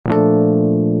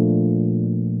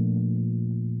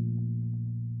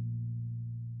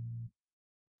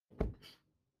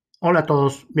Hola a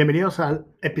todos, bienvenidos al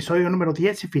episodio número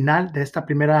 10 y final de esta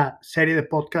primera serie de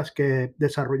podcast que he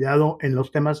desarrollado en los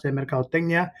temas de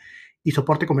mercadotecnia y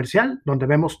soporte comercial, donde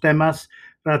vemos temas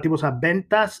relativos a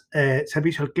ventas,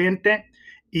 servicio al cliente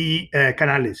y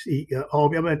canales. Y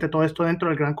obviamente todo esto dentro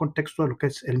del gran contexto de lo que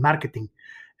es el marketing.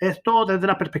 Esto desde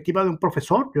la perspectiva de un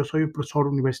profesor. Yo soy un profesor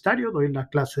universitario, doy la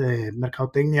clase de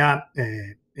mercadotecnia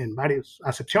en varias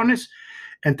acepciones,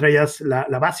 entre ellas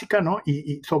la básica, ¿no?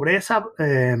 Y sobre esa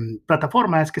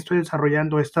plataforma es que estoy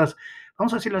desarrollando estas,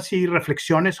 vamos a decirlo así,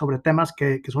 reflexiones sobre temas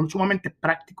que son sumamente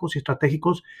prácticos y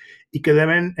estratégicos y que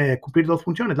deben cumplir dos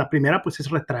funciones. La primera, pues, es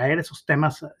retraer esos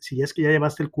temas si es que ya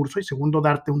llevaste el curso, y segundo,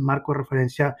 darte un marco de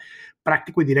referencia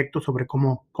práctico y directo sobre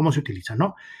cómo se utiliza,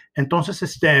 ¿no?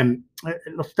 Entonces,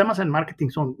 los temas en marketing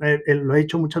son, lo he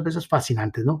dicho muchas veces,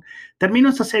 fascinantes, ¿no? Termino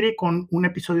esta serie con un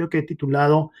episodio que he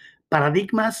titulado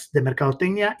Paradigmas de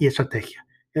mercadotecnia y estrategia.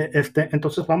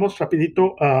 Entonces vamos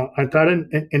rapidito a entrar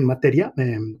en materia.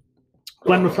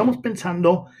 Cuando estamos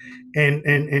pensando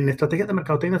en estrategias de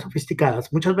mercadotecnia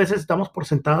sofisticadas, muchas veces damos por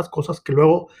sentadas cosas que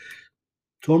luego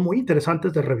son muy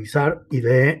interesantes de revisar y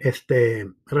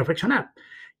de reflexionar.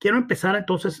 Quiero empezar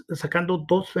entonces sacando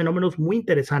dos fenómenos muy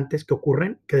interesantes que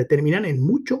ocurren, que determinan en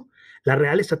mucho la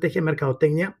real estrategia de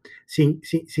mercadotecnia sin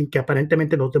que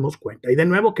aparentemente nos demos cuenta. Y de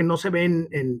nuevo, que no se ve en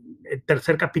el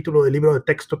tercer capítulo del libro de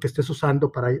texto que estés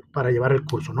usando para llevar el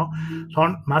curso, ¿no?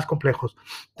 Son más complejos.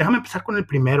 Déjame empezar con el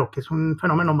primero, que es un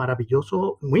fenómeno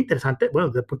maravilloso, muy interesante, bueno,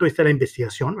 desde el punto de vista de la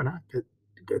investigación, ¿verdad? Que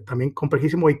también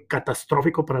complejísimo y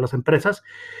catastrófico para las empresas,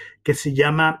 que se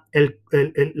llama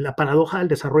la paradoja del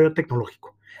desarrollo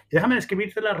tecnológico. Y déjame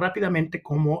describírtela rápidamente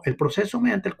como el proceso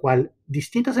mediante el cual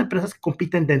distintas empresas que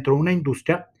compiten dentro de una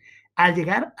industria, al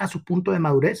llegar a su punto de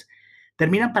madurez,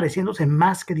 terminan pareciéndose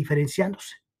más que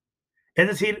diferenciándose. Es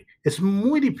decir, es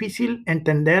muy difícil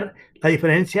entender la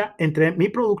diferencia entre mi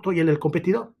producto y el del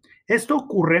competidor. Esto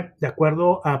ocurre, de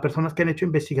acuerdo a personas que han hecho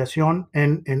investigación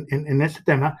en este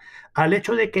tema, al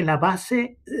hecho de que la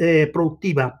base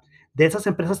productiva de esas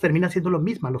empresas termina siendo lo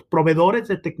misma. Los proveedores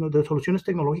de soluciones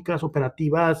tecnológicas,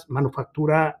 operativas,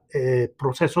 manufactura,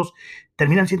 procesos,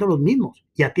 terminan siendo los mismos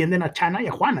y atienden a Chana y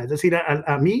a Juana, es decir,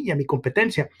 a mí y a mi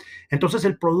competencia. Entonces,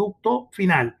 el producto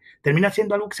final termina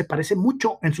siendo algo que se parece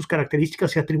mucho en sus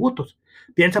características y atributos.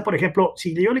 Piensa, por ejemplo,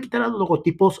 si yo le quitara los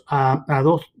logotipos a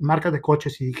dos marcas de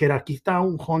coches y dijera, aquí está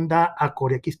un Honda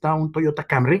Accord y aquí está un Toyota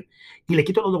Camry, y le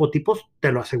quito los logotipos,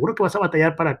 te lo aseguro que vas a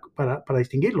batallar para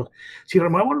distinguirlos. Si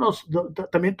remuevo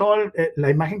también toda la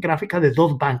imagen gráfica de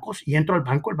dos bancos y entro al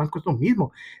banco, el banco es lo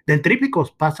mismo.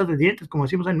 Dentríficos, pastas de dientes, como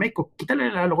decimos en México, quítale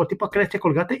el logotipo a Creste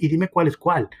Colgate y dime cuál es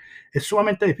cuál. Es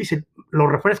sumamente difícil. Los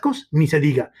refrescos, ni se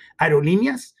diga.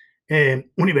 Aerolíneas,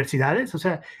 universidades, o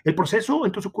sea, el proceso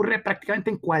entonces ocurre prácticamente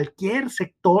en cualquier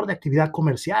sector de actividad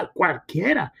comercial,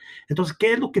 cualquiera. Entonces,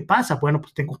 ¿qué es lo que pasa? Bueno,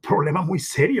 pues tengo un problema muy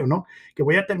serio, ¿no? Que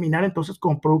voy a terminar entonces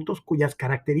con productos cuyas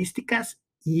características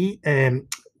y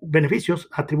beneficios,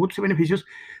 atributos y beneficios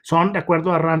son, de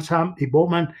acuerdo a Ransom y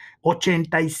Bowman,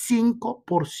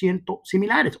 85%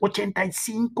 similares,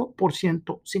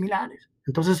 85% similares.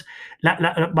 Entonces,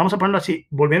 vamos a ponerlo así,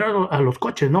 volviendo a los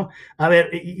coches, ¿no? A ver,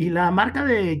 y la marca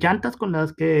de llantas con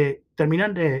las que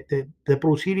terminan de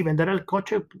producir y vender el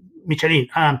coche, Michelin.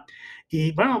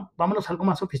 Y bueno, vámonos a algo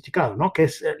más sofisticado, ¿no? Que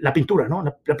es la pintura, ¿no?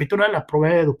 La pintura la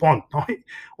provee DuPont, ¿no?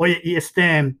 Oye,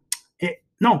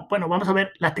 no, bueno, vamos a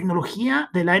ver, la tecnología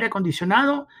del aire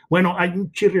acondicionado, bueno, hay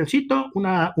un chirrioncito,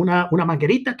 una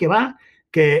manguerita que va,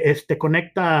 que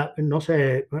conecta, no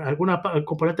sé, alguna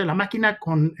componente de la máquina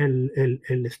con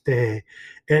el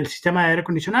sistema de aire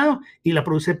acondicionado y la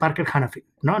produce Parker Hannifin,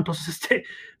 ¿no? Entonces,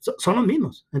 son los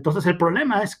mismos. Entonces, el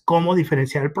problema es cómo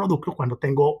diferenciar el producto cuando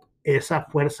tengo esa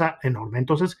fuerza enorme.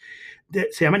 Entonces,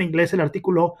 se llama en inglés el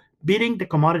artículo Beating the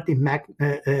Commodity Magnet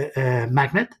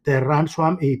de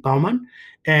Ranswam y Bauman.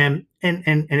 En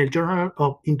el Journal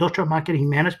of Industrial Marketing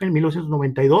Management,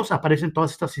 1992, aparecen todas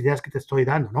estas ideas que te estoy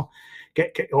dando, ¿no?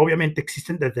 Que obviamente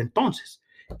existen desde entonces.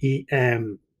 Y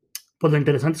pues lo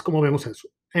interesante es cómo vemos eso.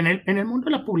 En el mundo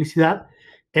de la publicidad,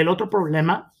 el otro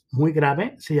problema muy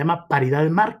grave se llama paridad de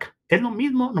marca. Es lo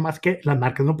mismo, nomás que las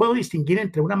marcas. No puedo distinguir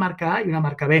entre una marca A y una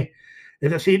marca B.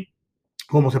 Es decir,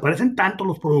 como se parecen tanto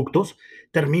los productos,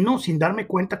 termino sin darme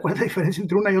cuenta cuál es la diferencia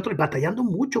entre una y otra y batallando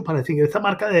mucho para decir, esta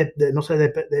marca no sé,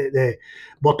 de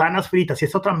botanas fritas y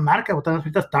esta otra marca de botanas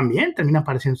fritas también termina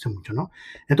pareciéndose mucho, ¿no?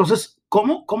 Entonces,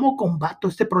 ¿cómo combato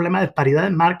este problema de paridad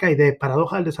de marca y de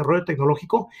paradoja del desarrollo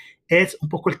tecnológico? Es un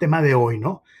poco el tema de hoy,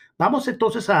 ¿no? Vamos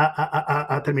entonces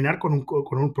a terminar con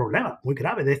un problema muy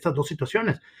grave de estas dos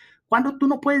situaciones. Cuando tú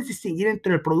no puedes distinguir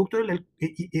entre el producto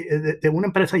de una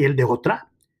empresa y el de otra,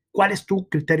 ¿cuál es tu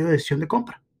criterio de decisión de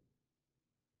compra?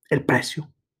 el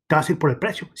precio. Te vas a ir por el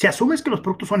precio. Si asumes que los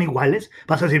productos son iguales,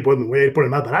 vas a decir, pues me voy a ir por el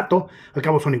más barato, al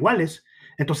cabo son iguales.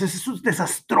 Entonces eso es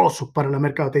desastroso para la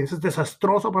mercadotecnia, eso es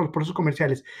desastroso para los procesos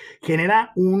comerciales.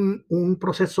 Genera un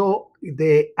proceso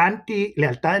de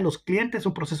anti-lealtad de los clientes,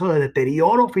 un proceso de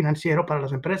deterioro financiero para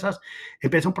las empresas,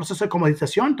 empieza un proceso de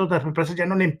comoditización, entonces las empresas ya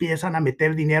no le empiezan a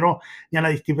meter dinero ni a la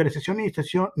diferenciación,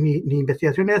 ni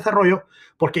investigación ni desarrollo,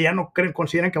 porque ya no creen,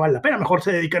 consideran que vale la pena, mejor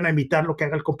se dedican a imitar lo que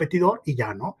haga el competidor y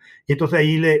ya, ¿no? Y entonces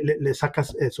ahí le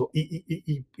sacas eso.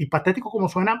 Y patético como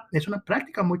suena, es una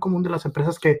práctica muy común de las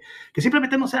empresas que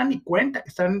simplemente no se dan ni cuenta que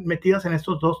están metidas en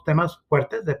estos dos temas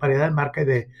fuertes de paridad de marca y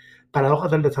de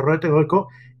paradojas del desarrollo tecnológico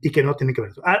y que no tienen que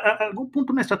ver eso. A algún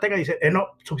punto una estratega dice, no,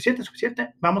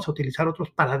 suficiente, vamos a utilizar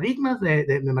otros paradigmas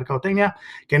de mercadotecnia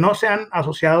que no sean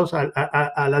asociados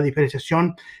a la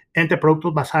diferenciación entre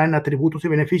productos basada en atributos y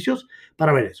beneficios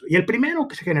para ver eso. Y el primero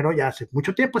que se generó ya hace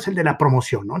mucho tiempo es el de la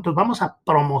promoción, ¿no? Entonces vamos a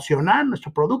promocionar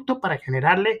nuestro producto para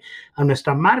generarle a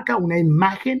nuestra marca una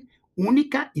imagen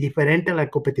única y diferente a la del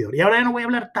competidor. Y ahora ya no voy a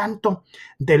hablar tanto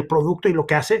del producto y lo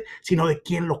que hace, sino de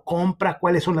quién lo compra,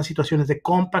 cuáles son las situaciones de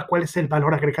compra, cuál es el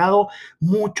valor agregado,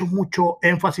 mucho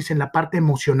énfasis en la parte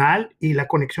emocional y la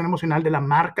conexión emocional de la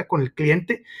marca con el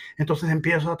cliente. Entonces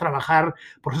empiezo a trabajar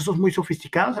procesos muy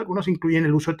sofisticados, algunos incluyen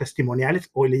el uso de testimoniales,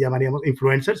 hoy le llamaríamos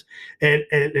influencers,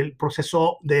 el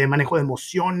proceso de manejo de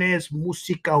emociones,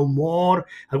 música, humor,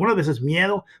 algunas veces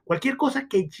miedo, cualquier cosa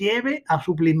que lleve a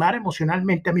sublimar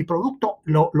emocionalmente a mi producto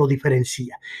lo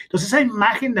diferencia. Entonces esa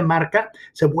imagen de marca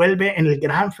se vuelve en el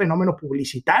gran fenómeno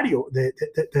publicitario de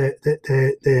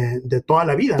toda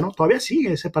la vida, ¿no? Todavía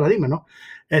sigue ese paradigma, ¿no?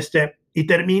 Y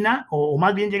termina, o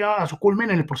más bien llega a su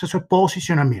culmen en el proceso de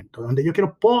posicionamiento, donde yo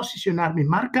quiero posicionar mi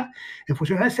marca en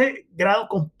función de ese grado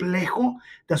complejo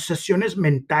de asociaciones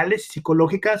mentales,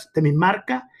 psicológicas de mi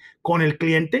marca con el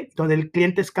cliente, donde el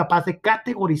cliente es capaz de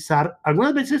categorizar,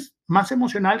 algunas veces más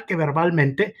emocional que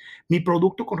verbalmente, mi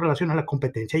producto con relación a la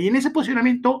competencia. Y en ese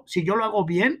posicionamiento, si yo lo hago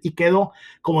bien y quedo,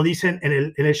 como dicen,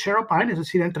 en el share of mind, es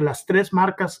decir, entre las tres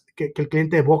marcas que el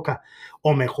cliente evoca,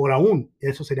 o mejor aún,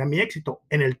 eso sería mi éxito,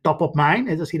 en el top of mind,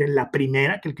 es decir, en la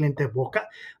primera que el cliente evoca,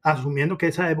 asumiendo que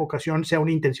esa evocación sea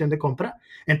una intención de compra,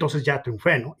 entonces ya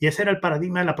triunfé, ¿no? Y ese era el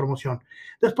paradigma de la promoción.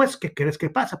 Después, ¿qué crees que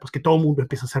pasa? Pues que todo el mundo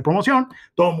empieza a hacer promoción,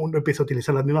 todo el mundo empieza a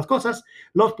utilizar las mismas cosas,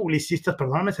 los publicistas,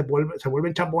 perdóname, se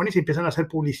vuelven chambones y empiezan a hacer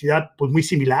publicidad pues muy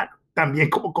similar, también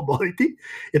como commodity.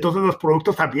 Entonces los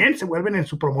productos también se vuelven en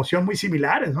su promoción muy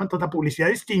similares, ¿no? Entonces la publicidad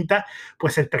distinta,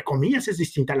 pues entre comillas es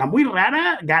distinta. La muy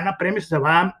rara gana premios, se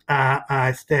va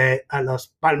a las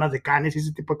palmas de Cannes y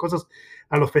ese tipo de cosas,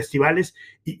 a los festivales,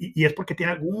 y es porque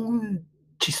tiene algún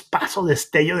chispazo,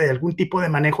 destello de algún tipo de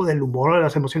manejo del humor o de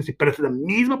las emociones, pero es el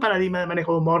mismo paradigma de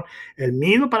manejo de humor, el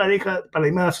mismo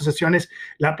paradigma de asociaciones,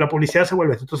 la publicidad se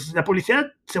vuelve. Entonces, la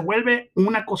publicidad se vuelve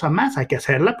una cosa más, hay que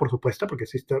hacerla, por supuesto, porque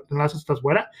si no la haces estás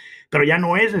fuera, pero ya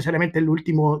no es necesariamente el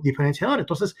último diferenciador.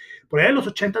 Entonces, por ahí en los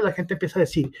 80 la gente empieza a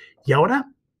decir, y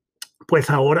ahora, pues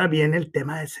ahora viene el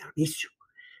tema del servicio.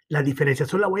 La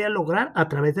diferenciación la voy a lograr a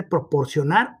través de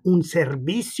proporcionar un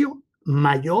servicio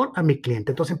mayor a mi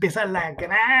cliente. Entonces empieza la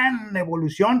gran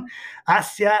evolución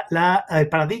hacia el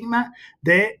paradigma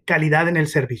de calidad en el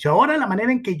servicio. Ahora la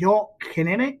manera en que yo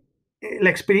genere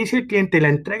la experiencia del cliente, la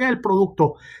entrega del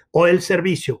producto o del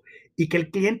servicio y que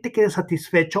el cliente quede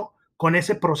satisfecho con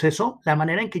ese proceso, la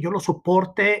manera en que yo lo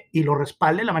soporte y lo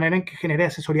respalde, la manera en que genere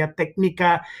asesoría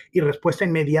técnica y respuesta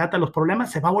inmediata a los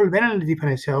problemas, se va a volver en el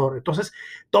diferenciador. Entonces,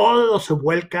 todo se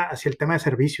vuelca hacia el tema de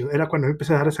servicio. Era cuando yo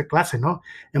empecé a dar esa clase, ¿no?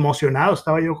 Emocionado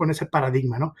estaba yo con ese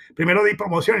paradigma, ¿no? Primero di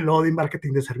promoción y luego di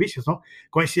marketing de servicios, ¿no?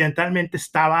 Coincidentalmente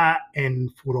estaba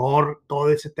en furor todo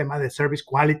ese tema de service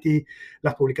quality,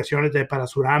 las publicaciones de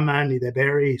Parasuraman y de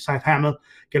Barry y Cy Hamill,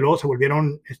 que luego se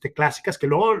volvieron clásicas, que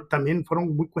luego también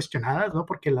fueron muy cuestionadas, ¿no?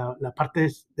 Porque la parte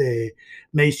de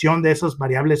medición de esas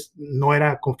variables no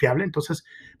era confiable. Entonces,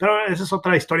 pero esa es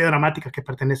otra historia dramática que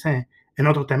pertenece en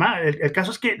otro tema. El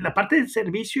caso es que la parte del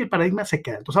servicio y el paradigma se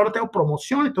queda. Entonces ahora tengo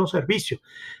promoción y tengo servicio.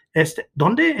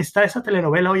 ¿Dónde está esa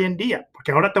telenovela hoy en día?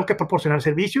 Porque ahora tengo que proporcionar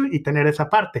servicio y tener esa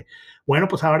parte. Bueno,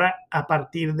 pues ahora a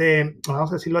partir de,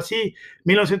 vamos a decirlo así,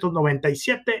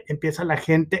 1997 empieza la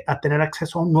gente a tener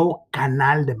acceso a un nuevo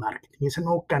canal de marketing. Y ese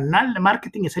nuevo canal de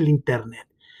marketing es el Internet,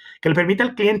 que le permite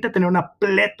al cliente tener una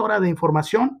plétora de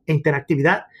información e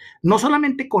interactividad, no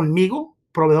solamente conmigo,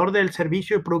 proveedor del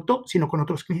servicio y producto, sino con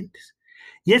otros clientes.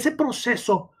 Y ese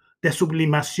proceso de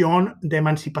sublimación, de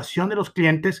emancipación de los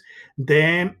clientes,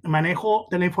 de manejo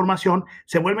de la información,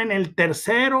 se vuelve en el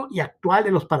tercero y actual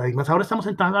de los paradigmas. Ahora estamos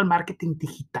entrando al marketing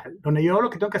digital, donde yo lo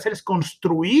que tengo que hacer es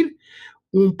construir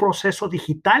un proceso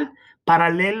digital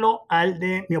paralelo al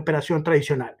de mi operación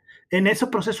tradicional. en ese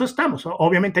proceso estamos.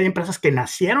 Obviamente hay empresas que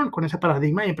nacieron con ese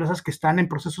paradigma, hay empresas que están en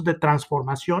procesos de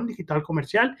transformación digital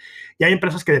comercial y hay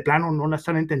empresas que de plano no la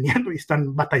están entendiendo y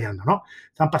están batallando, ¿no?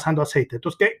 Están pasando aceite.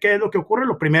 Entonces, ¿qué es lo que ocurre?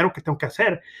 Lo primero que tengo que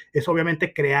hacer es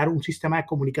obviamente crear un sistema de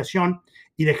comunicación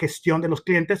y de gestión de los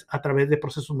clientes a través de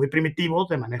procesos muy primitivos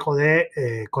de manejo de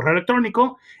correo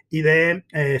electrónico y de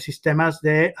sistemas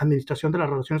de administración de las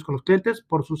relaciones con los clientes,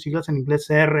 por sus siglas en inglés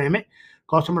CRM,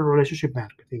 Customer Relationship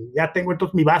Marketing. Ya tengo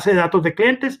entonces mi base de datos de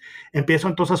clientes, empiezo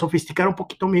entonces a sofisticar un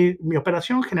poquito mi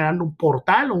operación, generando un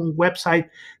portal o un website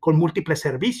con múltiples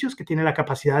servicios que tiene la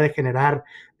capacidad de generar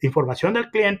información del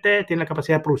cliente, tiene la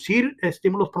capacidad de producir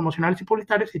estímulos promocionales y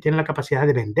publicitarios y tiene la capacidad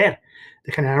de vender,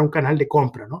 de generar un canal de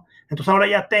compra, ¿no? Entonces ahora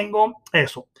ya tengo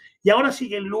eso. Y ahora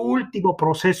sigue el último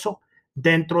proceso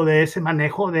dentro de ese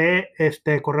manejo de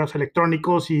correos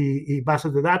electrónicos y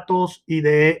bases de datos y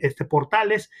de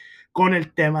portales con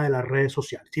el tema de las redes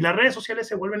sociales. Y las redes sociales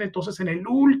se vuelven entonces en el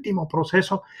último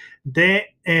proceso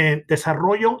de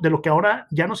desarrollo de lo que ahora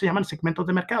ya no se llaman segmentos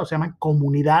de mercado, se llaman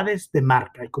comunidades de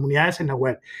marca y comunidades en la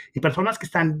web. Y personas que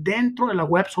están dentro de la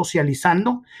web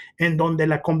socializando, en donde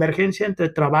la convergencia entre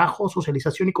trabajo,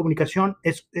 socialización y comunicación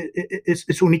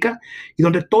es única y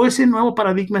donde todo ese nuevo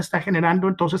paradigma está generando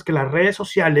entonces que las redes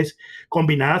sociales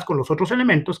combinadas con los otros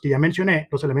elementos que ya mencioné,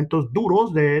 los elementos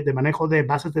duros de manejo de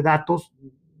bases de datos,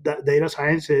 data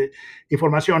science,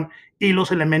 información, y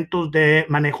los elementos de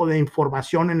manejo de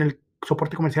información en el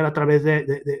soporte comercial a través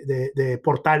de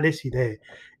portales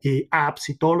y apps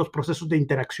y todos los procesos de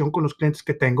interacción con los clientes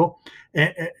que tengo,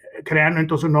 crean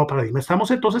entonces un nuevo paradigma.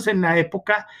 Estamos entonces en la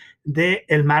época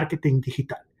del marketing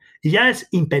digital. Y ya es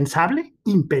impensable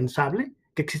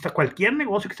que exista cualquier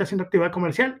negocio que esté haciendo actividad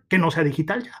comercial que no sea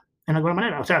digital ya, en alguna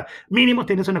manera. O sea, mínimo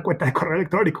tienes una cuenta de correo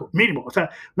electrónico, mínimo. O sea,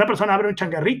 una persona abre un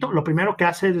changarrito, lo primero que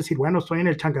hace es decir, bueno, estoy en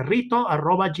el changarrito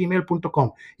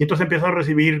 @gmail.com y entonces empiezo a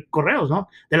recibir correos, ¿no?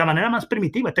 De la manera más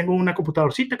primitiva. Tengo una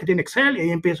computadorcita que tiene Excel y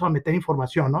ahí empiezo a meter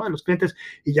información, ¿no? De los clientes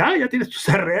y ya tienes tu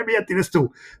CRM, ya tienes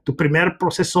tu primer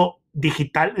proceso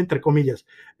digital, entre comillas.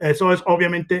 Eso es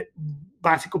obviamente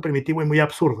básico, primitivo y muy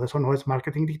absurdo. Eso no es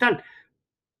marketing digital.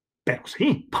 Pero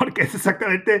sí, porque es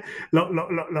exactamente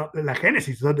la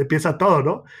génesis, donde empieza todo,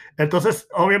 ¿no? Entonces,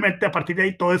 obviamente, a partir de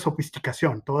ahí todo es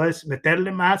sofisticación, todo es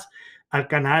meterle más al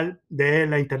canal de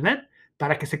la Internet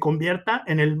para que se convierta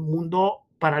en el mundo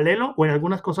paralelo o en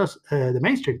algunas cosas de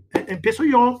mainstream. Empiezo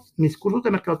yo mis cursos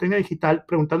de mercadotecnia digital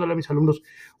preguntándole a mis alumnos,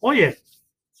 oye,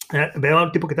 veo a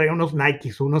un tipo que trae unos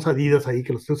Nikes, unos Adidas ahí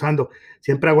que los estoy usando,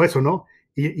 siempre hago eso, ¿no?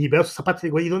 Y veo esos zapatos y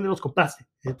digo, ¿y dónde los compraste?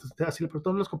 Entonces, así le pregunto,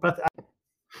 ¿dónde los compraste?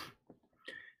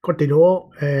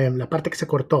 Continuó la parte que se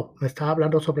cortó. Me estaba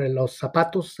hablando sobre los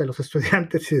zapatos de los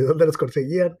estudiantes y de dónde los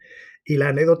conseguían. Y la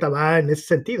anécdota va en ese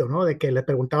sentido, ¿no? De que le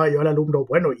preguntaba yo al alumno,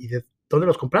 bueno, ¿y de dónde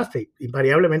los compraste?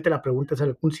 Invariablemente la pregunta es en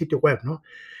algún sitio web, ¿no?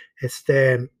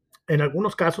 En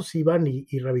algunos casos iban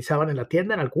y revisaban en la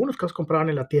tienda, en algunos casos compraban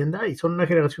en la tienda y son una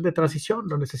generación de transición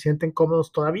donde se sienten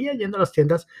cómodos todavía yendo a las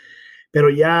tiendas, pero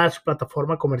ya su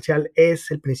plataforma comercial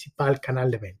es el principal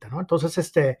canal de venta, ¿no?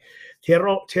 Entonces,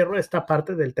 cierro esta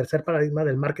parte del tercer paradigma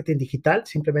del marketing digital,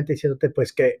 simplemente diciéndote,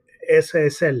 pues, que ese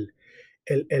es el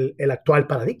actual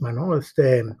paradigma, ¿no?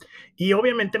 Y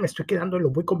obviamente me estoy quedando en lo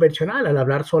muy convencional al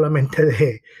hablar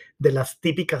solamente de las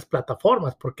típicas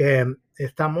plataformas, porque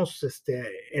estamos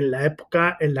en la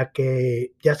época en la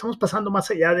que ya estamos pasando más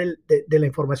allá de la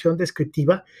información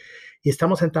descriptiva y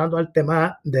estamos entrando al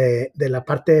tema de la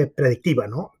parte predictiva,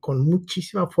 ¿no? Con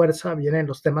muchísima fuerza vienen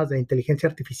los temas de inteligencia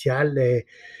artificial, de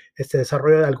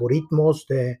desarrollo de algoritmos,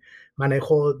 de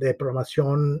manejo de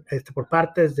programación por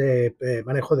partes, de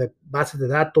manejo de bases de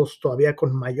datos, todavía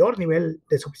con mayor nivel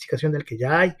de sofisticación del que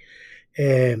ya hay,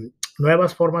 eh,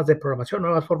 nuevas formas de programación,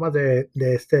 nuevas formas de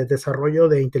desarrollo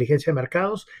de inteligencia de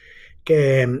mercados,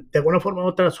 que de alguna forma u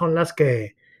otra son las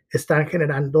que están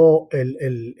generando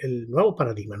el nuevo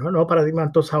paradigma, ¿no? El nuevo paradigma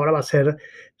entonces ahora va a ser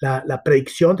la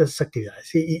predicción de esas actividades.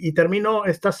 Y termino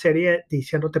esta serie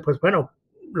diciéndote, pues bueno,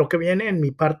 lo que viene en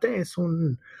mi parte es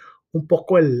un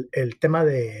poco el tema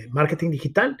de marketing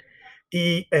digital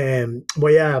y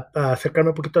voy a acercarme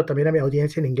un poquito también a mi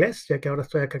audiencia en inglés, ya que ahora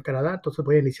estoy acá en Canadá, entonces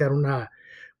voy a iniciar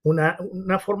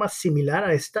una forma similar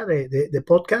a esta de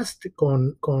podcast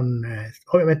con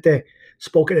obviamente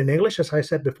spoken in English, as I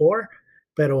said before,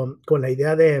 pero con la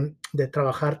idea de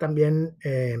trabajar también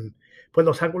pues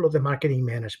los ángulos de marketing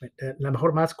management, la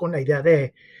mejor más con la idea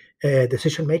de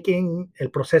decision making, el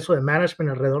proceso de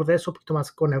management alrededor de eso, un poquito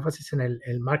más con énfasis en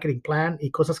el marketing plan y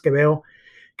cosas que veo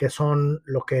que son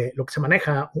lo que se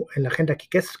maneja en la agenda aquí,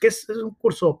 que es un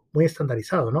curso muy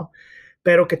estandarizado, ¿no?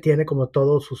 Pero que tiene como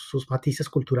todos sus matices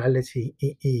culturales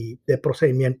y de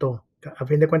procedimiento a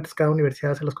fin de cuentas cada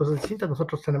universidad hace las cosas distintas.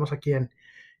 Nosotros tenemos aquí en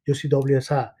UCW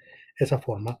esa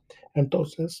forma.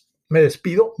 Entonces, me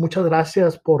despido. Muchas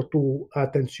gracias por tu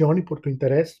atención y por tu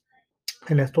interés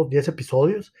en estos 10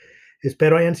 episodios.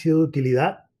 Espero hayan sido de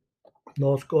utilidad.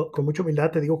 Con mucha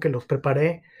humildad te digo que los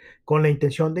preparé con la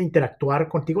intención de interactuar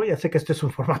contigo. Ya sé que este es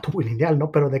un formato muy lineal,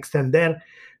 ¿no? Pero de extender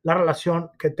la relación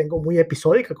que tengo muy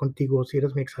episódica contigo, si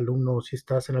eres mi exalumno, si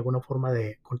estás en alguna forma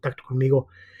de contacto conmigo.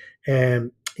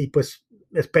 Y pues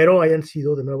espero hayan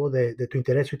sido de nuevo de tu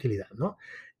interés y utilidad, ¿no?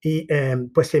 Y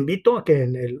pues te invito a que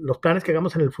los planes que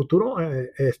hagamos en el futuro,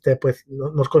 pues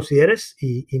nos consideres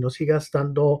y nos sigas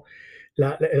dando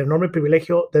el enorme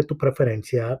privilegio de tu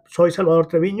preferencia. Soy Salvador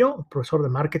Treviño, profesor de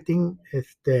marketing,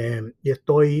 y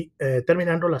estoy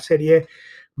terminando la serie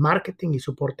Marketing y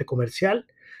Soporte Comercial,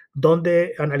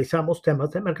 donde analizamos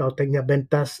temas de mercadotecnia,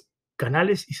 ventas,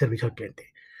 canales y servicio al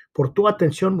cliente. Por tu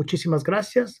atención, muchísimas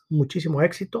gracias, muchísimo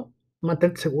éxito,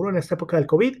 mantente seguro en esta época del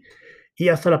COVID y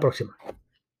hasta la próxima.